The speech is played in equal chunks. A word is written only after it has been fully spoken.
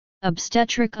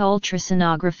Obstetric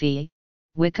ultrasonography,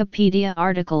 Wikipedia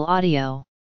article audio.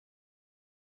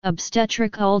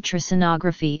 Obstetric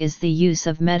ultrasonography is the use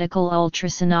of medical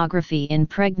ultrasonography in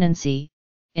pregnancy,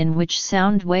 in which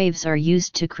sound waves are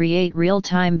used to create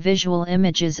real-time visual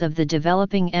images of the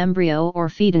developing embryo or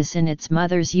fetus in its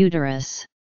mother's uterus.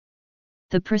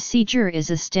 The procedure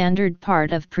is a standard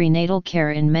part of prenatal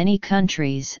care in many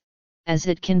countries, as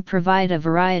it can provide a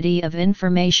variety of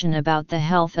information about the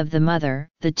health of the mother,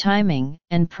 the timing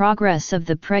and progress of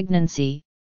the pregnancy,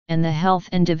 and the health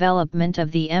and development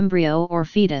of the embryo or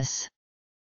fetus.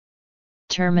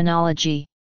 Terminology.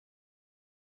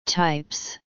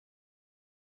 Types.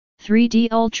 3D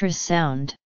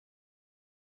ultrasound.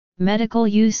 Medical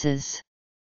uses.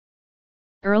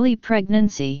 Early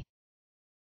pregnancy.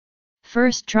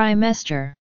 First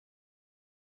trimester.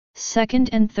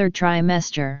 Second and third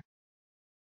trimester.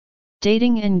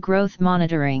 Dating and growth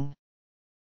monitoring.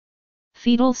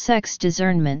 Fetal sex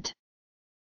discernment.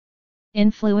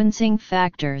 Influencing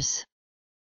factors.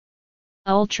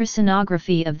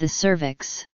 Ultrasonography of the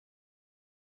cervix.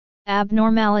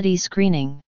 Abnormality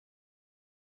screening.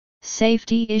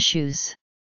 Safety issues.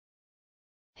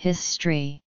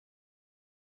 History.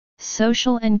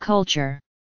 Social and culture.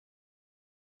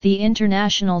 The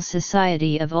International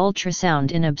Society of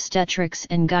Ultrasound in Obstetrics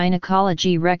and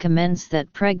Gynecology recommends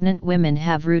that pregnant women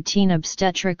have routine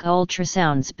obstetric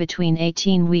ultrasounds between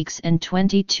 18 weeks and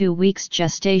 22 weeks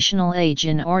gestational age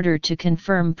in order to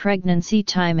confirm pregnancy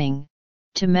timing,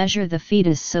 to measure the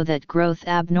fetus so that growth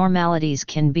abnormalities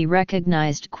can be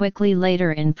recognized quickly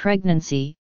later in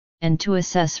pregnancy, and to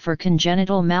assess for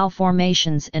congenital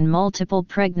malformations and multiple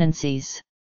pregnancies.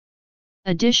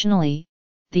 Additionally,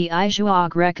 the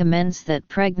IJUOG recommends that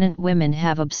pregnant women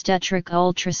have obstetric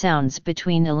ultrasounds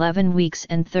between 11 weeks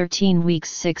and 13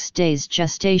 weeks 6 days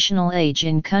gestational age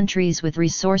in countries with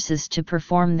resources to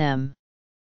perform them.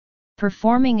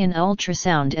 Performing an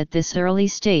ultrasound at this early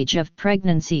stage of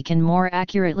pregnancy can more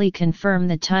accurately confirm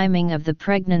the timing of the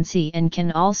pregnancy and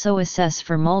can also assess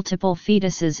for multiple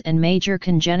fetuses and major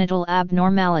congenital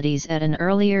abnormalities at an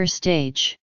earlier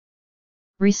stage.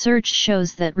 Research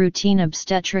shows that routine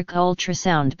obstetric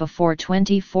ultrasound before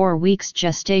 24 weeks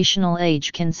gestational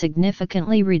age can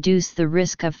significantly reduce the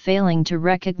risk of failing to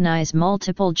recognize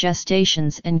multiple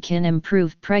gestations and can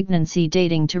improve pregnancy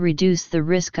dating to reduce the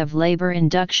risk of labor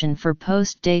induction for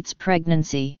post-dates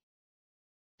pregnancy.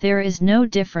 There is no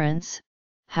difference,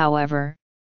 however,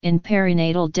 in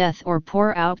perinatal death or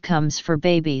poor outcomes for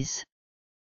babies.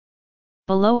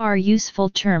 Below are useful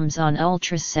terms on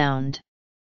ultrasound.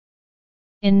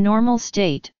 In normal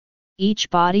state, each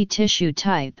body tissue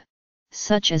type,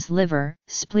 such as liver,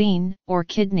 spleen, or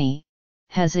kidney,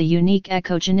 has a unique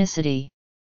echogenicity.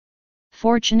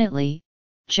 Fortunately,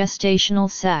 gestational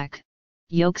sac,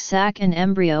 yolk sac and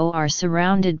embryo are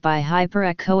surrounded by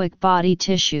hyperechoic body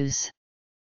tissues.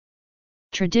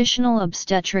 Traditional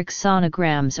obstetric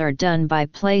sonograms are done by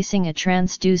placing a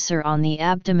transducer on the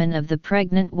abdomen of the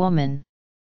pregnant woman.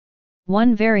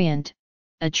 One variant,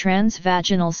 a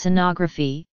transvaginal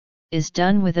sonography, is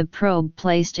done with a probe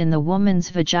placed in the woman's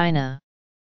vagina.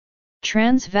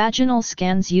 Transvaginal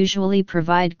scans usually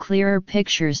provide clearer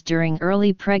pictures during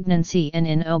early pregnancy and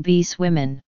in obese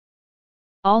women.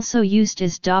 Also used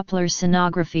is Doppler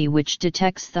sonography, which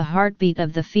detects the heartbeat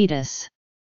of the fetus.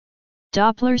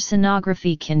 Doppler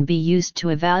sonography can be used to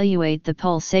evaluate the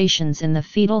pulsations in the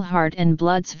fetal heart and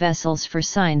blood vessels for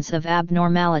signs of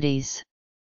abnormalities.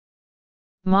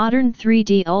 Modern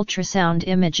 3D ultrasound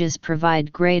images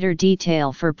provide greater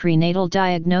detail for prenatal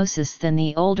diagnosis than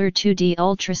the older 2D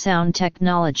ultrasound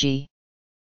technology.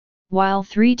 While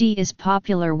 3D is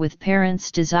popular with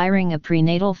parents desiring a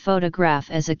prenatal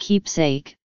photograph as a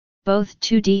keepsake, both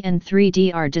 2D and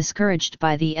 3D are discouraged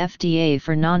by the FDA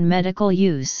for non-medical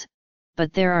use,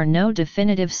 but there are no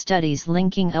definitive studies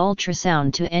linking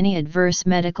ultrasound to any adverse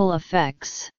medical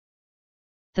effects.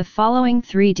 The following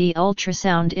 3D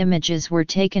ultrasound images were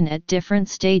taken at different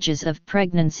stages of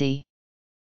pregnancy.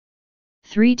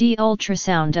 3D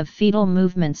ultrasound of fetal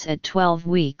movements at 12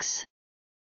 weeks.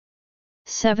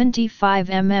 75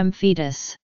 mm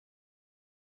fetus.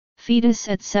 Fetus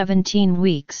at 17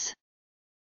 weeks.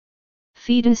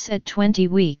 Fetus at 20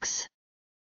 weeks.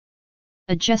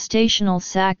 A gestational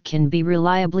sac can be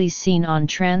reliably seen on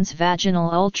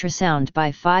transvaginal ultrasound by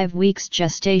 5 weeks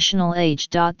gestational age.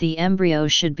 The embryo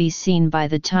should be seen by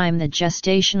the time the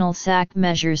gestational sac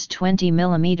measures 20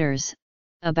 mm,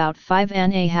 about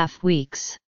 5.5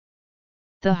 weeks.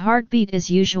 The heartbeat is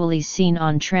usually seen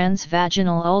on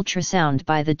transvaginal ultrasound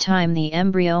by the time the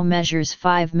embryo measures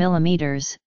 5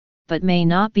 mm, but may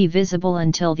not be visible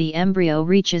until the embryo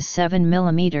reaches 7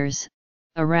 mm,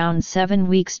 around 7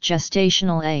 weeks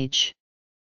gestational age.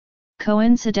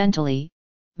 Coincidentally,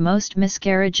 most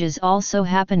miscarriages also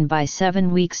happen by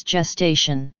 7 weeks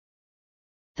gestation.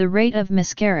 The rate of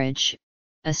miscarriage,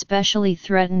 especially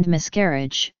threatened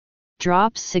miscarriage,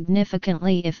 drops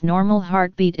significantly if normal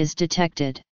heartbeat is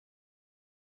detected.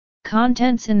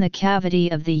 Contents in the cavity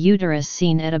of the uterus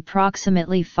seen at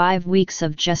approximately 5 weeks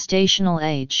of gestational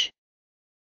age.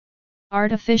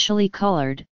 Artificially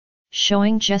colored,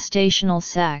 showing gestational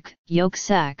sac, yolk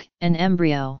sac, and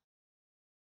embryo.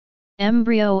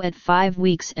 Embryo at 5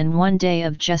 weeks and 1 day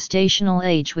of gestational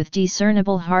age with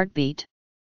discernible heartbeat.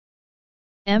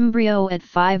 Embryo at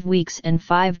 5 weeks and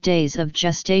 5 days of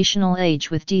gestational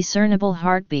age with discernible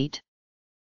heartbeat.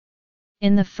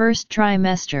 In the first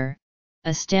trimester,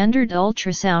 a standard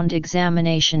ultrasound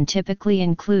examination typically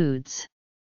includes.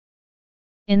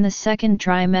 In the second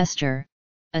trimester,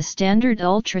 a standard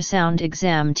ultrasound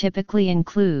exam typically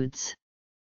includes.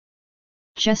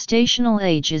 Gestational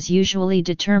age is usually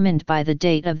determined by the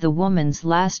date of the woman's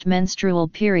last menstrual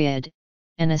period,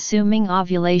 and assuming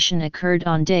ovulation occurred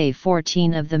on day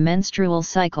 14 of the menstrual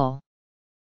cycle.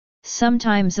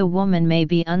 Sometimes a woman may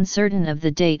be uncertain of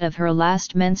the date of her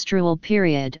last menstrual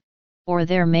period, or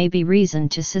there may be reason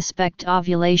to suspect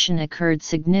ovulation occurred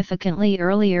significantly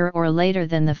earlier or later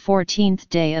than the 14th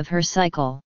day of her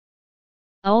cycle.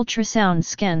 Ultrasound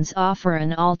scans offer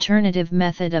an alternative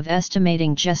method of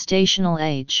estimating gestational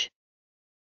age.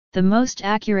 The most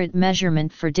accurate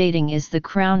measurement for dating is the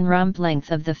crown rump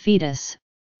length of the fetus,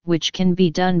 which can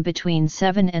be done between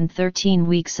 7 and 13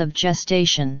 weeks of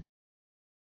gestation.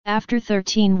 After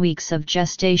 13 weeks of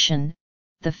gestation,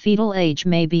 the fetal age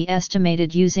may be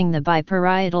estimated using the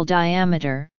biparietal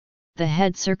diameter, the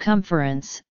head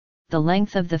circumference, the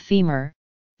length of the femur,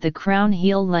 the crown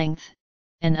heel length,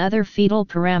 and other fetal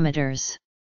parameters.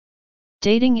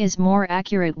 Dating is more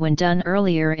accurate when done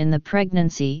earlier in the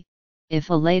pregnancy. If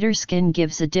a later scan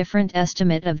gives a different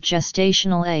estimate of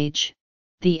gestational age,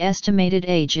 the estimated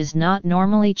age is not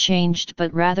normally changed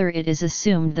but rather it is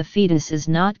assumed the fetus is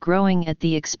not growing at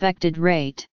the expected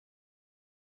rate.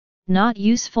 Not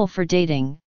useful for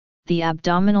dating, the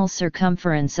abdominal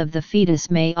circumference of the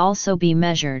fetus may also be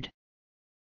measured.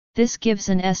 This gives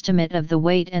an estimate of the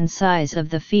weight and size of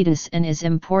the fetus and is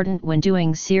important when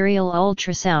doing serial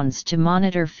ultrasounds to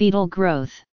monitor fetal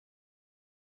growth.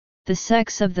 The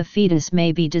sex of the fetus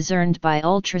may be discerned by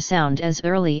ultrasound as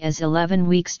early as 11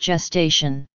 weeks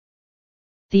gestation.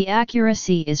 The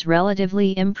accuracy is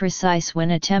relatively imprecise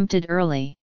when attempted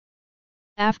early.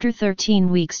 After 13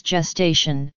 weeks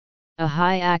gestation, a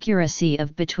high accuracy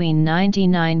of between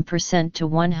 99% to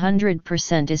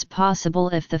 100% is possible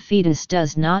if the fetus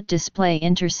does not display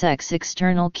intersex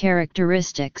external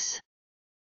characteristics.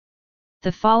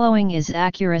 The following is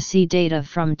accuracy data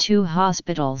from 2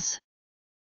 hospitals.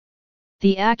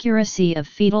 The accuracy of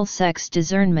fetal sex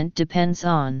discernment depends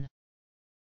on.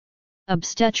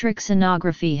 Obstetric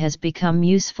sonography has become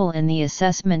useful in the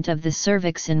assessment of the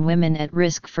cervix in women at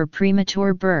risk for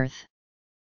premature birth.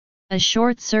 A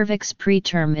short cervix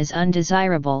preterm is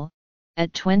undesirable.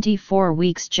 At 24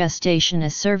 weeks gestation, a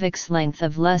cervix length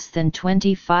of less than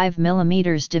 25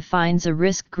 mm defines a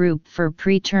risk group for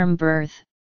preterm birth.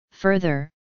 Further,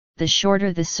 the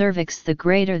shorter the cervix, the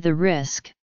greater the risk.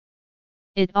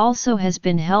 It also has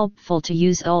been helpful to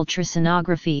use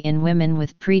ultrasonography in women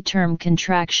with preterm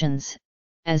contractions,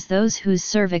 as those whose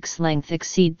cervix length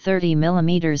exceed 30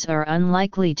 mm are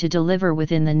unlikely to deliver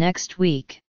within the next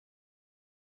week.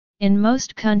 In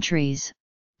most countries,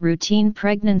 routine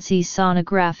pregnancy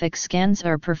sonographic scans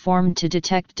are performed to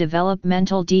detect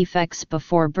developmental defects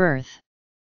before birth.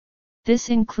 This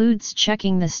includes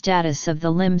checking the status of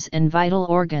the limbs and vital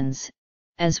organs,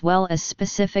 as well as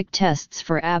specific tests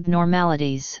for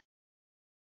abnormalities.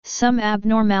 Some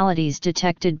abnormalities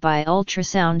detected by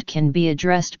ultrasound can be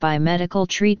addressed by medical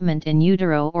treatment in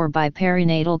utero or by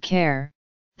perinatal care,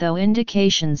 though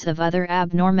indications of other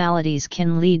abnormalities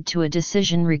can lead to a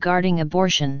decision regarding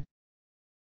abortion.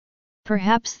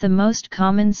 Perhaps the most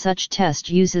common such test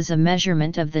uses a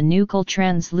measurement of the nuchal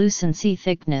translucency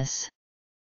thickness.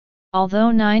 Although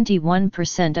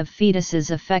 91% of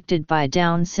fetuses affected by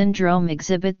Down syndrome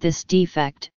exhibit this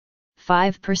defect,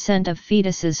 5% of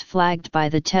fetuses flagged by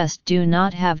the test do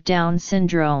not have Down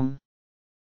syndrome.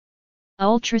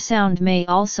 Ultrasound may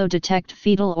also detect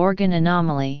fetal organ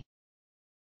anomaly.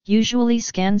 Usually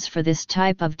scans for this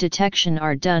type of detection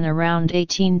are done around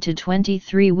 18 to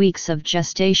 23 weeks of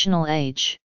gestational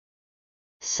age.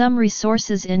 Some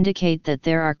resources indicate that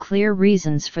there are clear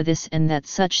reasons for this and that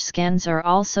such scans are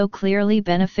also clearly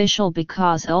beneficial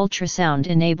because ultrasound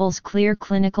enables clear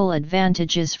clinical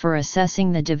advantages for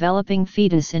assessing the developing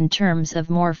fetus in terms of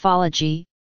morphology,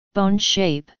 bone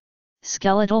shape,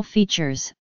 skeletal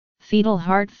features, fetal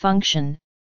heart function,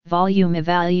 volume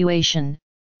evaluation,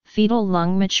 fetal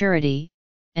lung maturity,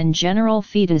 and general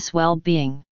fetus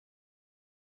well-being.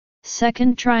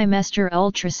 Second trimester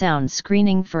ultrasound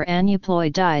screening for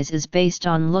aneuploidies is based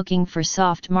on looking for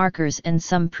soft markers and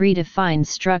some predefined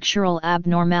structural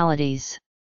abnormalities.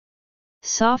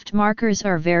 Soft markers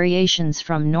are variations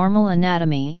from normal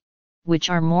anatomy, which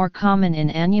are more common in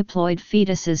aneuploid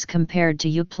fetuses compared to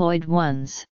euploid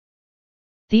ones.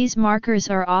 These markers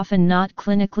are often not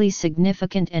clinically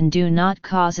significant and do not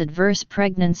cause adverse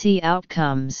pregnancy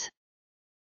outcomes.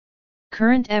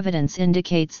 Current evidence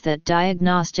indicates that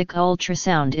diagnostic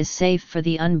ultrasound is safe for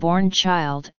the unborn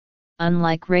child,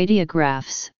 unlike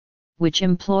radiographs, which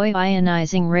employ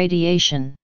ionizing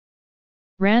radiation.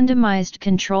 Randomized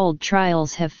controlled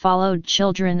trials have followed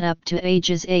children up to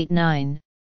ages 8-9,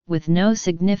 with no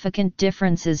significant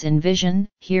differences in vision,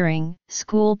 hearing,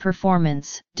 school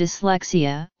performance,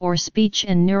 dyslexia, or speech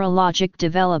and neurologic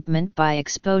development by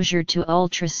exposure to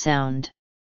ultrasound.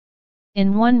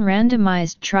 In one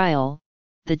randomized trial,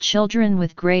 the children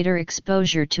with greater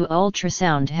exposure to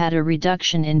ultrasound had a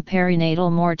reduction in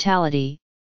perinatal mortality,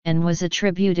 and was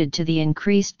attributed to the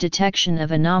increased detection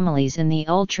of anomalies in the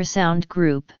ultrasound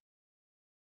group.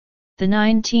 The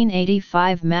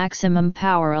 1985 maximum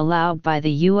power allowed by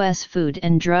the U.S. Food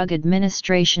and Drug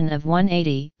Administration of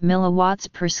 180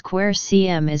 mW per square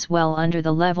cm is well under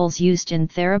the levels used in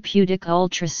therapeutic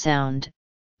ultrasound,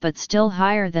 but still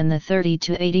higher than the 30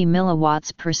 to 80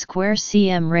 mW per square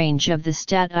cm range of the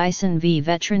StatIson V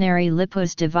veterinary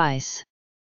lipose device.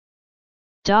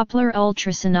 Doppler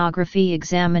ultrasonography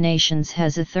examinations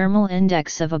has a thermal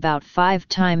index of about 5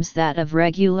 times that of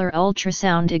regular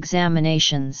ultrasound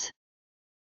examinations.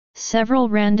 Several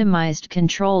randomized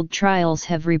controlled trials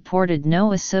have reported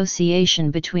no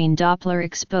association between Doppler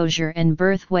exposure and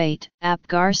birth weight,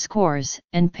 APGAR scores,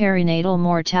 and perinatal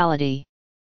mortality.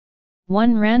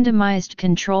 One randomized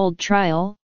controlled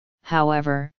trial,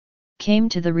 however, came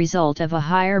to the result of a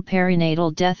higher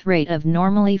perinatal death rate of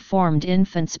normally formed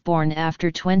infants born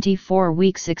after 24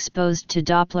 weeks exposed to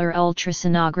Doppler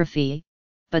ultrasonography,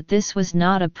 but this was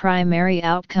not a primary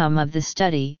outcome of the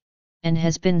study, and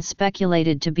has been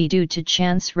speculated to be due to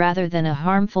chance rather than a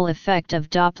harmful effect of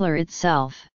Doppler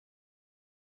itself.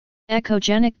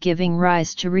 Echogenic giving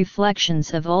rise to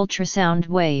reflections of ultrasound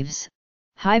waves.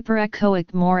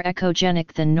 Hyperechoic more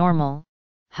echogenic than normal,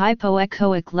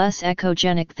 hypoechoic less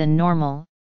echogenic than normal,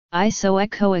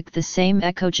 isoechoic the same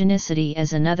echogenicity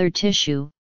as another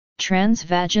tissue.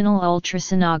 Transvaginal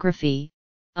ultrasonography,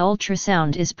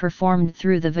 ultrasound is performed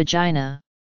through the vagina.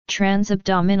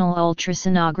 Transabdominal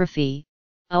ultrasonography,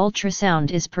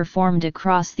 ultrasound is performed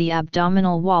across the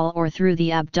abdominal wall or through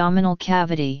the abdominal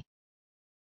cavity.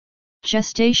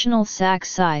 Gestational sac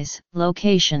size,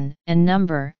 location, and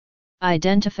number.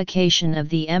 Identification of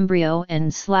the embryo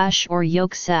and/or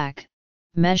yolk sac,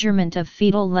 measurement of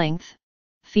fetal length,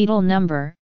 fetal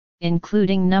number,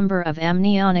 including number of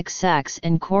amniotic sacs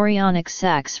and chorionic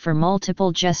sacs for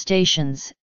multiple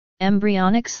gestations,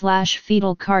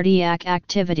 embryonic/fetal cardiac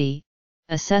activity,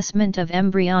 assessment of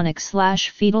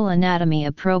embryonic/fetal anatomy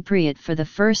appropriate for the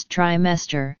first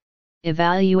trimester,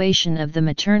 evaluation of the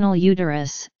maternal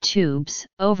uterus, tubes,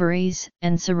 ovaries,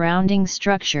 and surrounding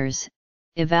structures,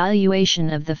 evaluation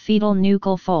of the fetal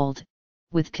nuchal fold,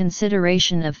 with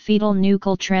consideration of fetal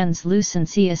nuchal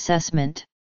translucency assessment.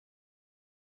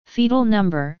 Fetal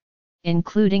number,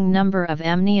 including number of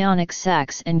amniotic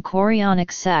sacs and chorionic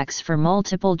sacs for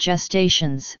multiple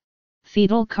gestations,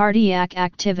 fetal cardiac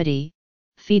activity,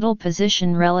 fetal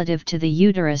position relative to the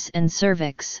uterus and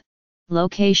cervix,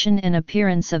 location and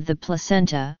appearance of the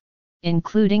placenta,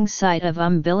 including site of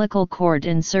umbilical cord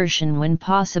insertion when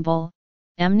possible,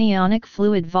 amniotic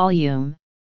fluid volume,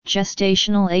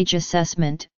 gestational age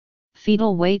assessment,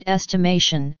 fetal weight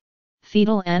estimation,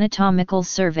 fetal anatomical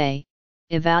survey,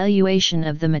 evaluation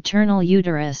of the maternal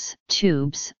uterus,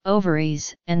 tubes,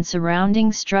 ovaries, and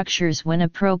surrounding structures when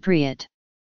appropriate.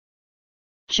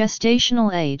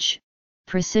 Gestational age,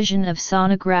 precision of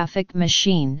sonographic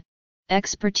machine,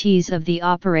 expertise of the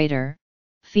operator,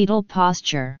 fetal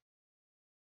posture.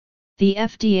 The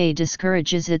FDA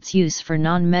discourages its use for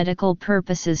non-medical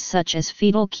purposes such as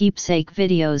fetal keepsake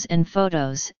videos and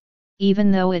photos,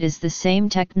 even though it is the same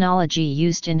technology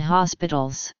used in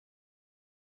hospitals.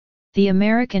 The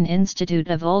American Institute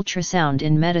of Ultrasound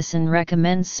in Medicine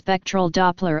recommends spectral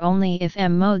Doppler only if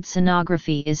M-mode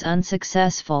sonography is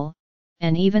unsuccessful,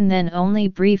 and even then only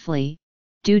briefly,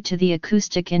 due to the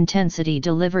acoustic intensity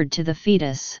delivered to the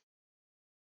fetus.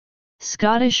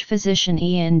 Scottish physician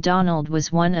Ian Donald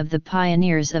was one of the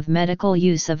pioneers of medical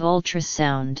use of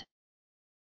ultrasound.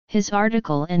 His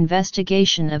article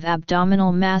Investigation of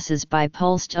Abdominal Masses by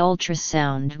Pulsed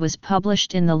Ultrasound was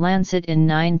published in The Lancet in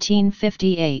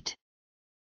 1958.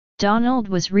 Donald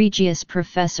was Regius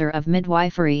Professor of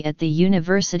Midwifery at the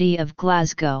University of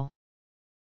Glasgow.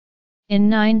 In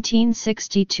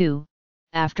 1962,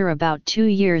 after about 2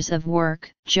 years of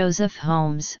work, Joseph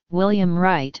Holmes, William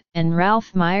Wright, and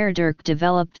Ralph Meyerdirk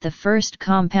developed the first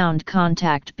compound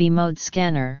contact B-mode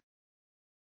scanner.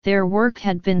 Their work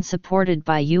had been supported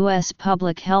by U.S.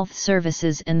 Public Health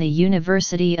Services and the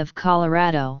University of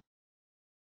Colorado.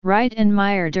 Wright and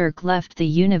Meyerdirk left the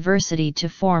university to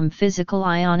form Physical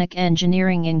Ionic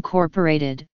Engineering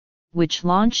Incorporated, which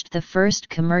launched the first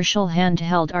commercial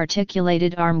handheld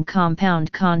articulated arm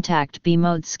compound contact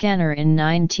B-mode scanner in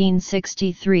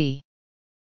 1963.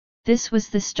 This was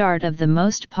the start of the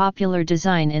most popular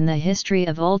design in the history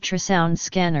of ultrasound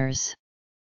scanners.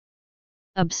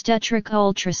 Obstetric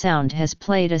ultrasound has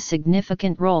played a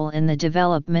significant role in the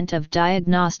development of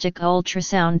diagnostic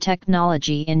ultrasound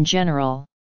technology in general.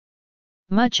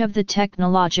 Much of the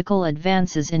technological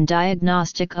advances in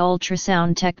diagnostic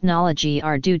ultrasound technology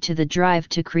are due to the drive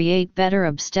to create better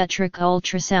obstetric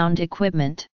ultrasound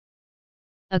equipment.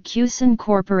 Acusen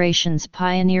Corporation's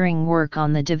pioneering work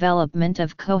on the development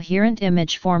of coherent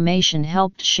image formation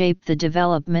helped shape the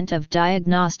development of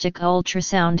diagnostic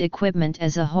ultrasound equipment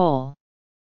as a whole.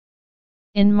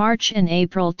 In March and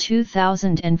April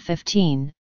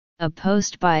 2015, a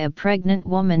post by a pregnant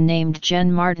woman named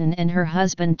Jen Martin and her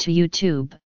husband to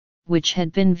YouTube, which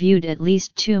had been viewed at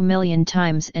least 2 million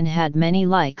times and had many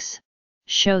likes,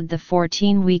 showed the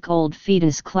 14-week-old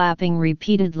fetus clapping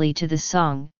repeatedly to the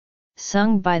song,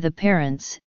 sung by the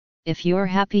parents, "If You're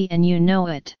Happy and You Know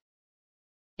It."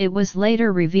 It was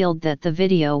later revealed that the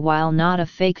video, while not a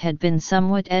fake, had been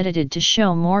somewhat edited to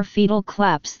show more fetal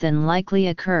claps than likely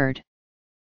occurred.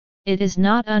 It is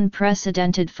not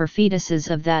unprecedented for fetuses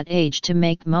of that age to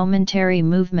make momentary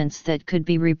movements that could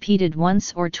be repeated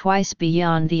once or twice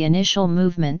beyond the initial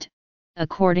movement,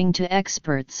 according to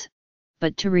experts,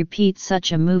 but to repeat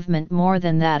such a movement more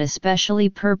than that, especially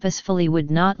purposefully,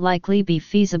 would not likely be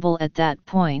feasible at that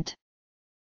point.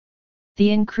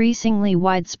 The increasingly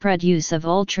widespread use of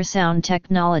ultrasound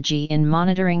technology in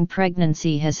monitoring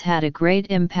pregnancy has had a great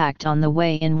impact on the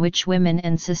way in which women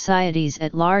and societies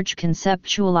at large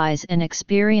conceptualize and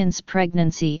experience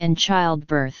pregnancy and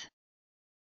childbirth.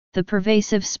 The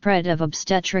pervasive spread of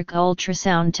obstetric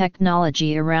ultrasound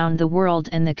technology around the world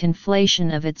and the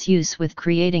conflation of its use with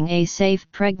creating a safe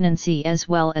pregnancy, as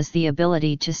well as the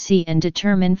ability to see and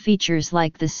determine features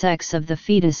like the sex of the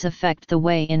fetus, affect the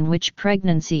way in which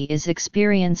pregnancy is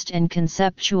experienced and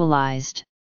conceptualized.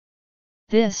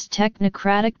 This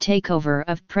technocratic takeover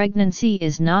of pregnancy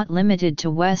is not limited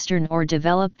to Western or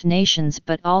developed nations,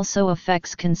 but also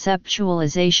affects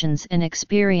conceptualizations and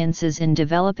experiences in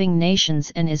developing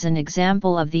nations, and is an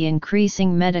example of the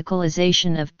increasing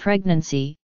medicalization of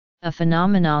pregnancy, a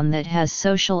phenomenon that has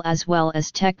social as well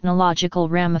as technological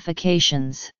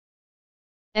ramifications.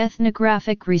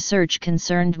 Ethnographic research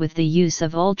concerned with the use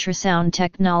of ultrasound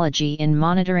technology in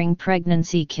monitoring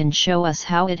pregnancy can show us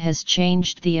how it has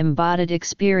changed the embodied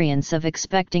experience of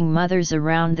expecting mothers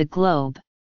around the globe.